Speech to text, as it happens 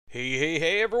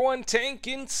Hey everyone,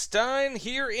 Tankenstein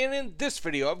here, and in this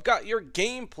video I've got your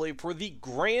gameplay for the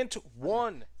Grant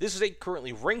 1. This is a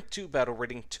currently rank 2 battle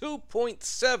rating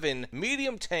 2.7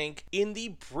 medium tank in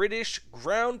the British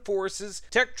Ground Forces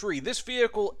tech tree. This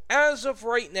vehicle, as of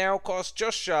right now, costs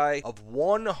just shy of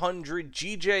 100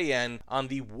 GJN on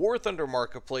the War Thunder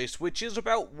marketplace, which is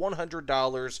about $100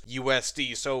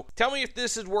 USD. So tell me if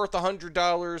this is worth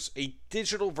 $100, a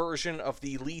digital version of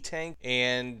the Lee tank,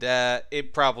 and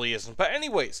it probably isn't. But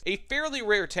anyways, a fairly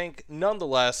rare tank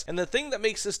nonetheless, and the thing that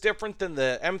makes this different than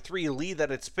the M3 Lee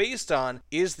that it's based on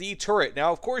is the turret.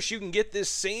 Now, of course, you can get this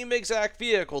same exact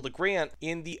vehicle, the Grant,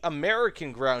 in the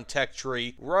American ground tech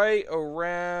tree right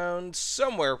around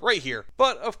somewhere right here.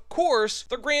 But of course,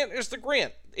 the Grant is the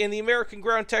Grant. In the American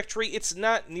ground tech tree, it's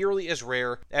not nearly as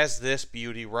rare as this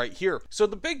beauty right here. So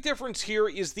the big difference here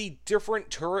is the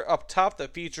different turret up top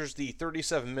that features the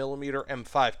 37mm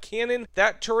M5 cannon.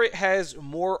 That turret has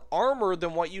more armor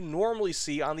than what you normally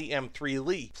see on the M3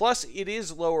 Lee. Plus, it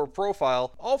is lower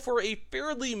profile, all for a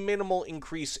fairly minimal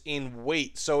increase in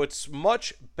weight. So it's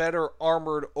much better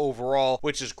armored overall,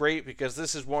 which is great because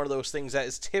this is one of those things that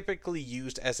is typically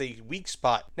used as a weak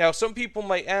spot. Now, some people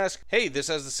might ask, hey, this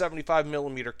has the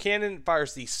 75mm cannon,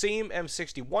 fires the same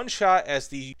M61 shot as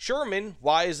the Sherman,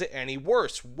 why is it any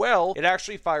worse? Well, it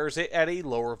actually fires it at a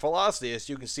lower velocity. As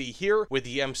you can see here with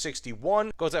the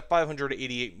M61, goes at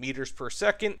 588 meters per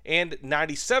second, and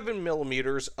 97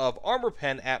 millimeters of armor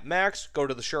pen at max go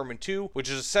to the Sherman 2, which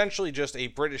is essentially just a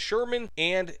British Sherman,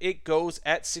 and it goes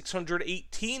at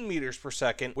 618 meters per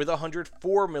second with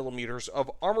 104 millimeters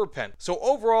of armor pen. So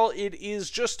overall, it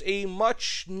is just a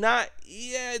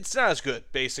it's not as good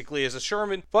basically as a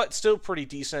Sherman, but still pretty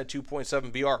decent at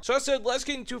 2.7 BR. So I said, let's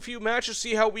get into a few matches,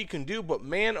 see how we can do, but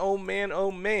man, oh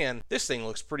man, this thing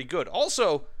looks pretty good.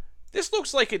 Also, this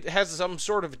looks like it has some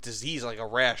sort of a disease, like a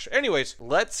rash. Anyways,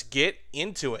 let's get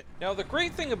into it. Now, the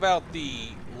great thing about the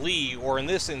Lee, or in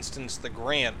this instance, the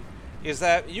Grant, is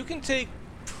that you can take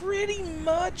pretty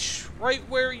much right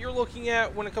where you're looking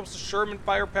at when it comes to Sherman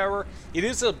firepower. It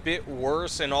is a bit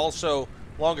worse, and also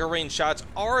longer range shots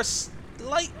are a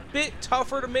slight bit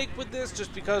tougher to make with this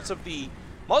just because of the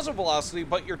muzzle velocity,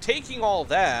 but you're taking all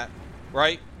that,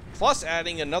 right, plus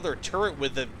adding another turret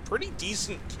with a pretty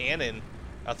decent cannon,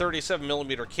 a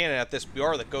 37mm cannon at this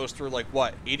BR that goes through, like,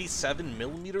 what, 87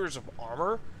 millimeters of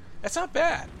armor? That's not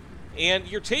bad. And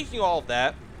you're taking all of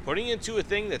that, putting it into a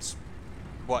thing that's,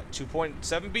 what,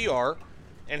 2.7 BR,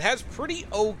 and has pretty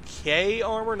okay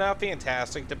armor, not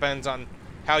fantastic, depends on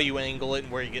how you angle it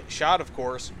and where you get shot, of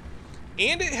course.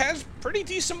 And it has pretty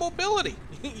decent mobility,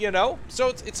 you know? So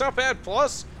it's not bad.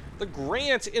 Plus, the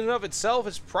Grant in and of itself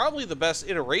is probably the best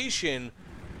iteration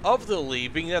of the Lee,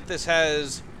 being that this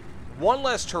has one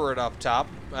less turret up top.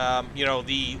 You know,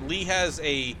 the Lee has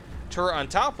a turret on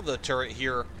top of the turret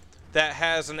here that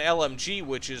has an LMG,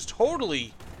 which is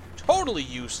totally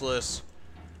useless,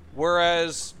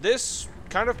 whereas this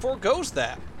kind of forgoes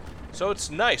that. So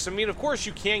it's nice. I mean, of course,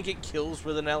 you can get kills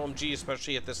with an LMG,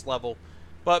 especially at this level,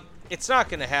 but it's not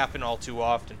going to happen all too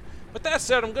often. But that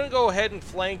said, I'm going to go ahead and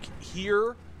flank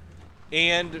here.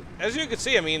 And as you can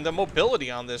see, I mean, the mobility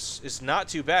on this is not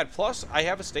too bad. Plus, I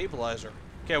have a stabilizer.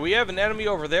 Okay, we have an enemy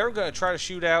over there. I'm going to try to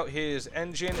shoot out his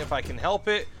engine if I can help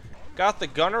it. Got the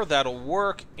gunner. That'll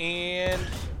work. And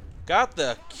got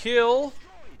the kill.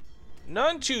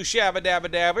 None too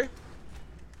shabba-dabba-dabba.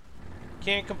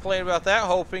 Can't complain about that.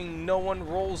 Hoping no one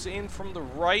rolls in from the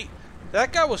right.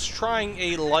 That guy was trying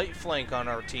a light flank on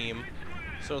our team,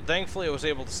 so thankfully I was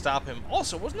able to stop him.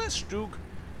 Also, wasn't that Stug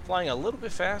flying a little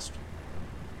bit fast?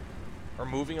 Or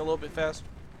moving a little bit fast?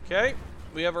 Okay,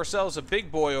 we have ourselves a big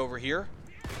boy over here.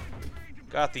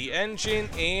 Got the engine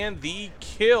and the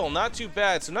kill. Not too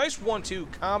bad. It's a nice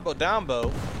 1-2 combo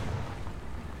dombo.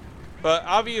 But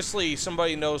obviously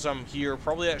somebody knows I'm here.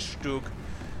 Probably that Stug.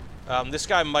 This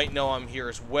guy might know I'm here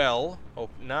as well.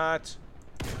 Hope not.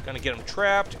 Gonna get him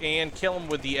trapped and kill him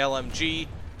with the LMG,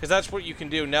 because that's what you can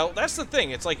do. Now, that's the thing.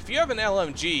 It's like, if you have an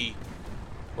LMG,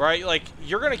 right, like,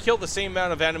 you're gonna kill the same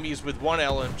amount of enemies with one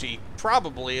LMG,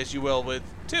 probably, as you will with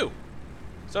two.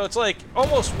 So it's like,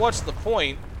 almost what's the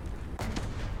point?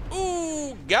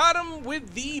 Ooh, got him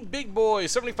with the big boy.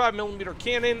 75mm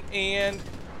cannon, and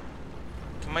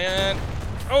come on.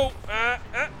 Oh,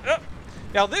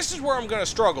 Now, this is where I'm gonna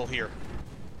struggle here.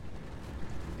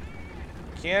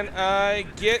 Can I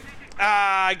get...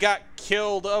 I got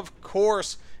killed, of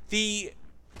course. The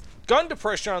gun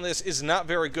depression on this is not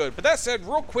very good. But that said,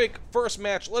 real quick, first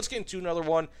match, let's get into another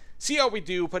one. See how we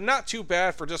do, but not too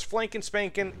bad for just flanking,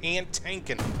 spanking, and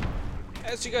tanking.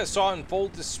 As you guys saw in full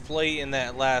display in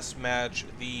that last match,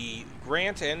 the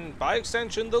Grant, and by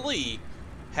extension the Lee,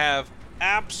 have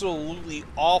absolutely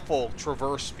awful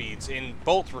traverse speeds in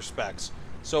both respects.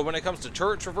 So when it comes to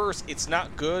turret traverse, it's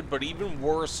not good, but even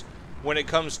worse when it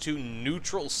comes to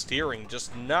neutral steering,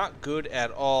 just not good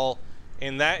at all.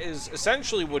 And that is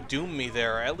essentially what doomed me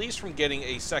there, at least from getting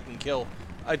a second kill.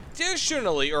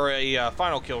 Additionally, or a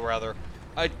final kill rather.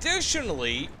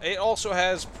 Additionally, it also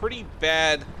has pretty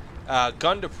bad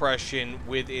gun depression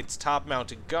with its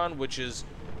top-mounted gun, which is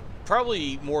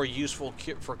probably more useful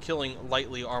for killing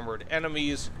lightly armored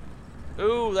enemies.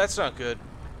 Ooh, that's not good.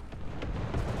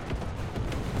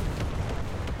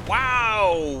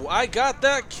 Wow! I got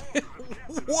that kill!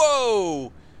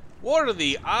 Whoa! What are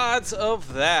the odds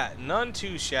of that? None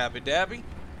too shabby-dabby.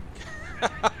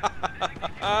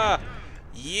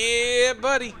 Yeah,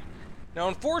 buddy! Now,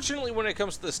 unfortunately, when it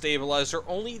comes to the stabilizer,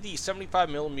 only the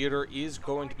 75mm is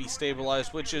going to be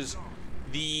stabilized, which is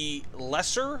the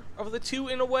lesser of the two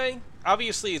in a way.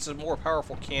 Obviously, it's a more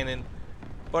powerful cannon,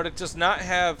 but it does not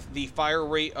have the fire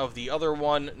rate of the other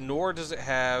one, nor does it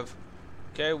have...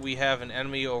 Okay, we have an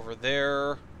enemy over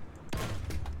there.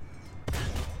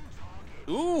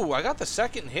 Ooh, I got the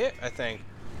second hit, I think.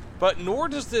 But nor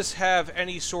does this have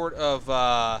any sort of,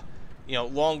 you know,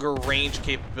 longer range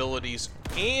capabilities.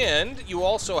 And you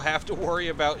also have to worry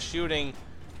about shooting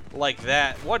like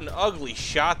that. What an ugly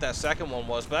shot that second one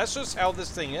was, but that's just how this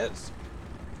thing is,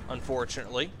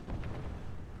 unfortunately.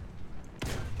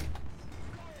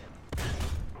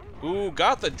 Ooh,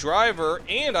 got the driver,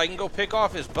 and I can go pick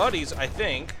off his buddies, I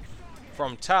think,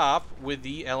 from top with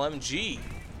the LMG.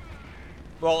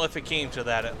 Well, if it came to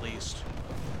that, at least.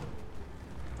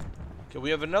 Okay,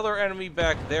 we have another enemy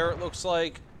back there, it looks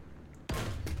like.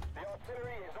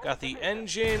 Got the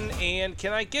engine, and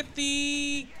can I get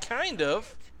the... kind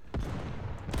of...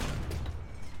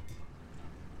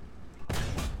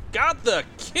 Got the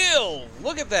kill!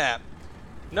 Look at that!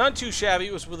 None too shabby.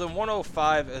 It was within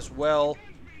 105 as well.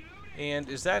 And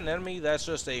is that an enemy? That's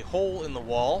just a hole in the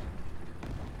wall.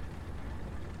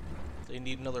 They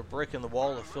need another brick in the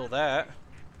wall to fill that.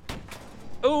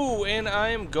 Oh, and I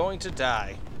am going to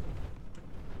die.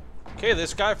 Okay,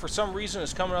 this guy for some reason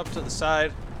is coming up to the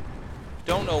side.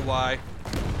 Don't know why.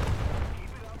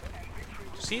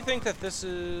 Does he think that this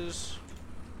is...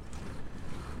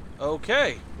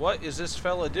 Okay, what is this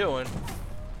fella doing?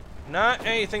 Not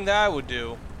anything that I would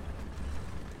do.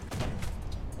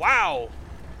 Wow!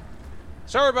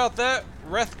 Sorry about that,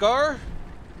 Rethgar.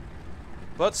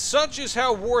 But such is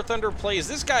how War Thunder plays.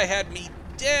 This guy had me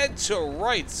dead to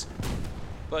rights.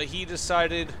 But he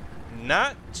decided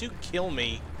not to kill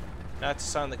me. Not to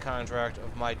sign the contract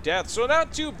of my death. So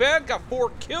not too bad. Got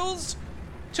 4 kills,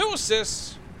 2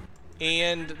 assists.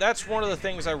 And that's one of the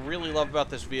things I really love about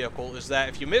this vehicle, is that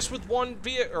if you miss with one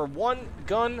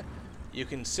gun, you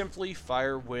can simply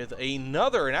fire with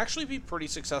another and actually be pretty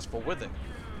successful with it.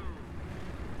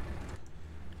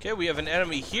 Okay, we have an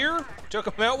enemy here. Took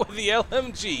him out with the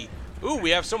LMG. Ooh,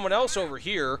 we have someone else over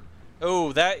here.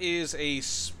 Oh, that is a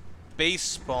space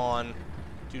spawn.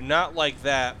 Do not like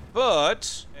that,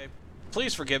 but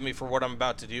please forgive me for what I'm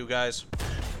about to do, guys.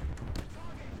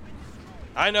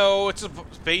 I know it's a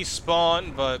base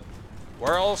spawn, but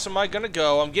where else am I gonna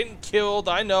go? I'm getting killed.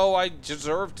 I know I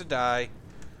deserve to die.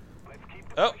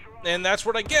 Oh, and that's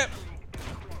what I get.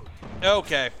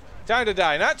 Okay, time to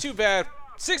die. Not too bad.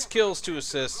 6 kills, 2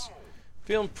 assists.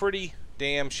 Feeling pretty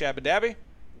damn shabba-dabby.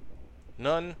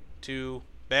 None too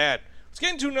bad. Let's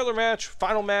get into another match,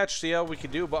 final match, see how we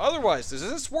can do. But otherwise, is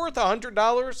this worth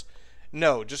 $100?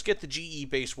 No, just get the GE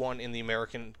base one in the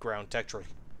American ground tech tree.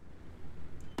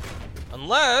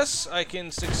 Unless I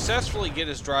can successfully get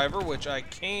his driver, which I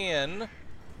can.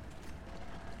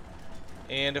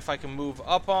 And if I can move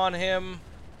up on him,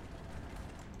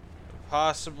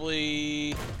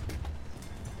 possibly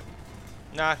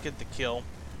not get the kill.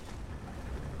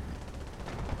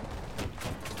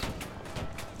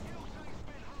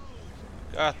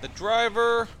 Got the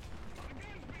driver.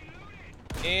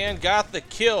 And got the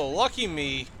kill. Lucky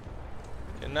me.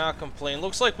 Cannot complain.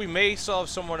 Looks like we may still have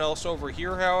someone else over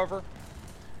here, however.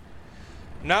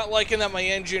 Not liking that my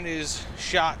engine is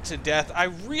shot to death.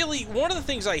 One of the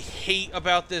things I hate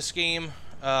about this game,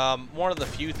 one of the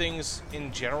few things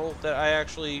in general that I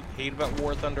actually hate about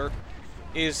War Thunder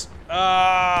is,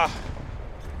 that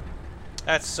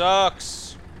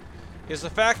sucks, is the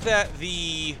fact that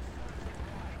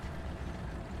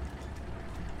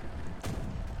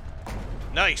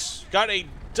nice, got a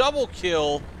double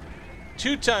kill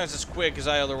 2 times as quick as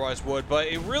I otherwise would, but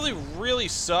it really, really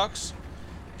sucks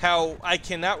how I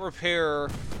cannot repair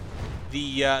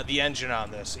the engine on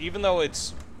this, even though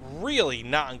it's really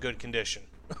not in good condition.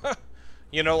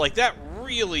 You know, like that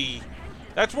really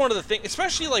That's one of the things,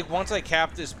 especially like once I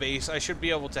cap this base, I should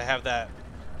be able to have that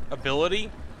ability.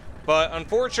 But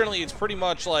unfortunately, it's pretty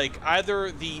much like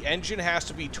either the engine has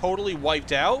to be totally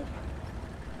wiped out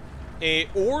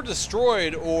or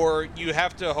destroyed, or you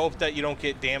have to hope that you don't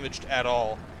get damaged at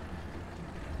all.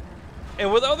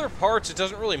 And with other parts, it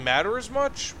doesn't really matter as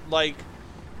much. Like,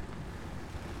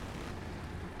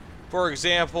 for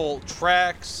example,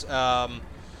 tracks,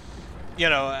 you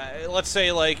know, let's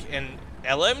say like an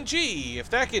LMG, if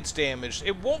that gets damaged,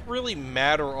 it won't really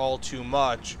matter all too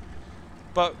much.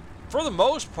 But for the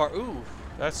most part, ooh,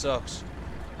 that sucks.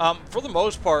 For the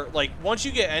most part, like, once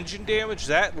you get engine damage,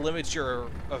 that limits your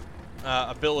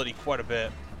ability quite a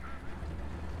bit.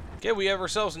 Okay, we have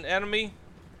ourselves an enemy.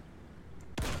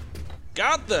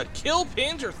 Got the kill,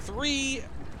 Panzer III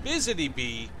Bizzity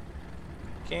Bee.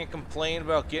 Can't complain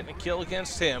about getting a kill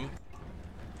against him.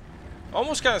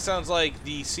 Almost kind of sounds like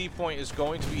the C point is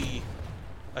going to be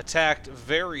attacked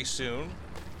very soon.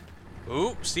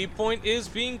 Ooh, C point is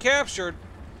being captured.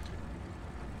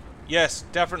 Yes,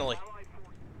 definitely.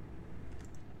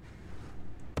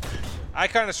 I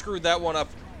kind of screwed that one up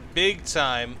big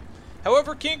time.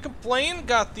 However, can't complain.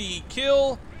 Got the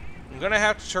kill. I'm going to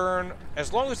have to turn.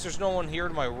 As long as there's no one here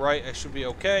to my right, I should be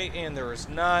okay. And there is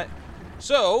not.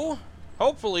 So,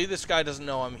 hopefully this guy doesn't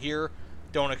know I'm here.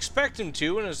 Don't expect him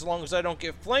to. And as long as I don't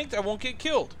get flanked, I won't get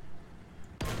killed.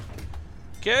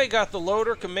 Okay, got the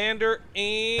loader, commander,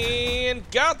 and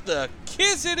got the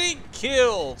Kizzity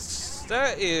kills.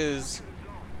 That is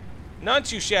not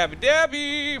too shabby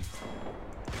dabby.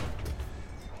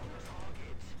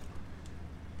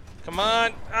 Come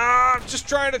on. Ah, I'm just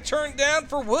trying to turn down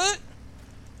for what?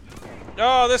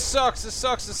 Oh, this sucks. This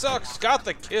sucks. This sucks. Got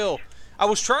the kill. I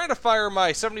was trying to fire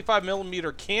my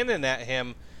 75mm cannon at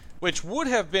him, which would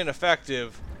have been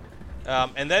effective,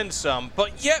 and then some.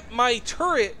 But yet my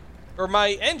turret, or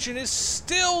my engine, is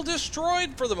still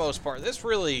destroyed for the most part. This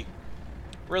really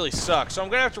sucks. So I'm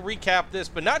going to have to recap this,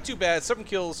 but not too bad. 7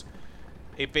 kills,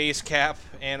 a base cap,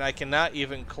 and I cannot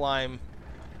even climb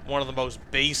one of the most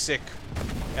basic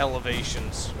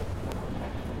elevations.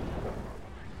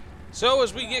 So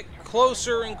as we get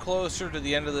closer and closer to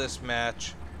the end of this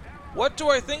match, what do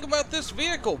I think about this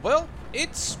vehicle? Well,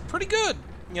 it's pretty good.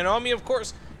 You know, I mean, of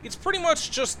course, it's pretty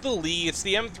much just the Lee. It's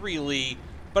the M3 Lee.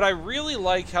 But I really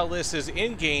like how this is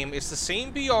in-game. It's the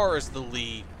same BR as the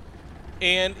Lee.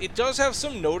 And it does have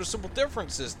some noticeable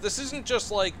differences. This isn't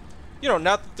just like, you know,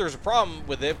 not that there's a problem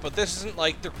with it, but this isn't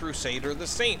like the Crusader, the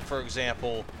Saint, for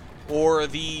example, or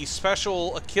the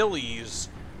Special Achilles,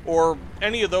 or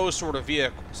any of those sort of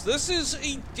vehicles. This is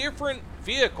a different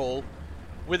vehicle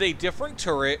with a different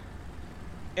turret,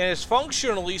 and is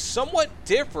functionally somewhat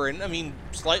different, I mean,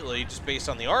 slightly, just based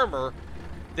on the armor,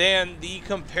 than the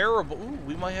comparable... Ooh,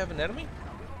 we might have an enemy?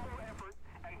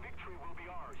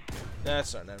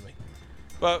 That's not an enemy.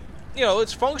 But, you know,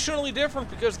 it's functionally different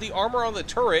because the armor on the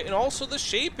turret and also the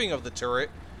shaping of the turret.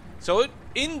 So it,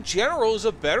 in general, is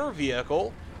a better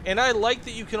vehicle. And I like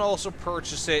that you can also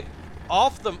purchase it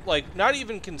off the, like, not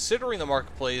even considering the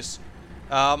marketplace,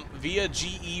 via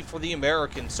GE for the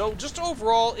Americans. So just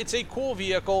overall, it's a cool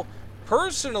vehicle.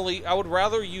 Personally, I would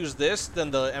rather use this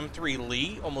than the M3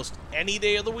 Lee almost any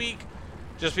day of the week,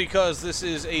 just because this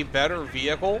is a better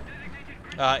vehicle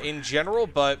in general.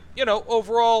 But, you know,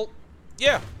 overall,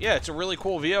 yeah, it's a really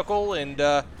cool vehicle, and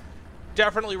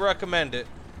definitely recommend it.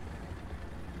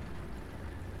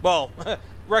 Well,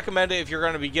 recommend it if you're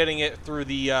going to be getting it through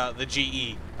the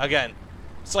GE. Again,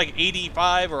 it's like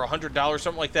 $85 or $100,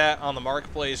 something like that on the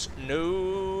marketplace.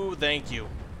 No, thank you.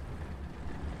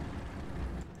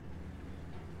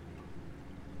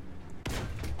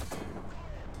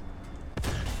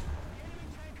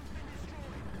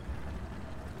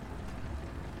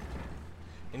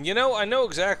 And you know, I know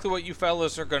exactly what you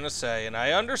fellas are going to say, and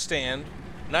I understand,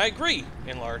 and I agree,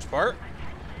 in large part.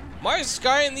 Why is this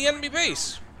guy in the enemy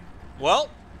base? Well,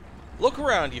 look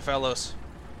around, you fellows.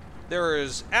 There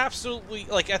is absolutely,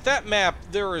 like, at that map,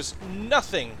 there is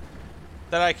nothing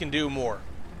that I can do more.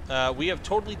 We have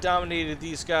totally dominated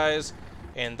these guys,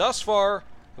 and thus far,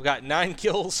 we've got 9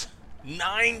 kills.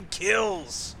 9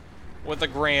 kills with a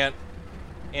Grant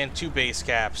and 2 base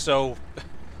caps. So,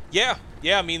 yeah,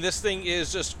 I mean, this thing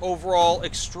is just overall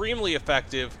extremely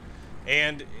effective.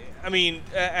 And, I mean,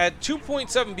 at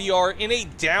 2.7 BR in a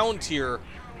down tier,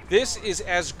 this is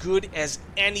as good as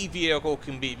any vehicle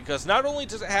can be, because not only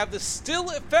does it have the still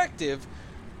effective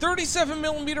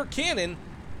 37mm cannon,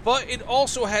 but it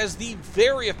also has the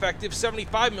very effective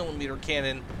 75mm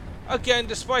cannon. Again,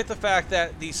 despite the fact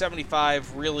that the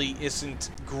 75 really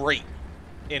isn't great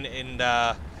in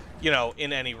you know,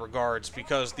 in any regards,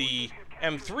 because the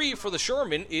M3 for the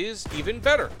Sherman is even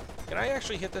better. Can I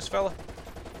actually hit this fella?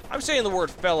 I'm saying the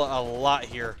word fella a lot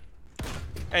here.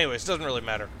 Anyways, it doesn't really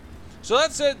matter. So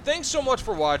that said, thanks so much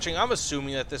for watching. I'm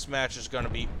assuming that this match is going to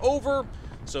be over.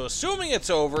 So assuming it's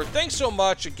over, thanks so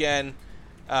much again.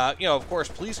 Of course,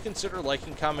 please consider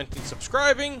liking, commenting,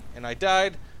 subscribing. And I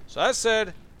died. So that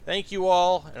said, thank you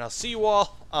all, and I'll see you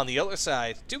all on the other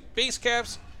side. 2 base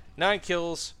caps, 9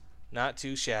 kills, not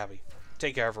too shabby.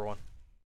 Take care, everyone.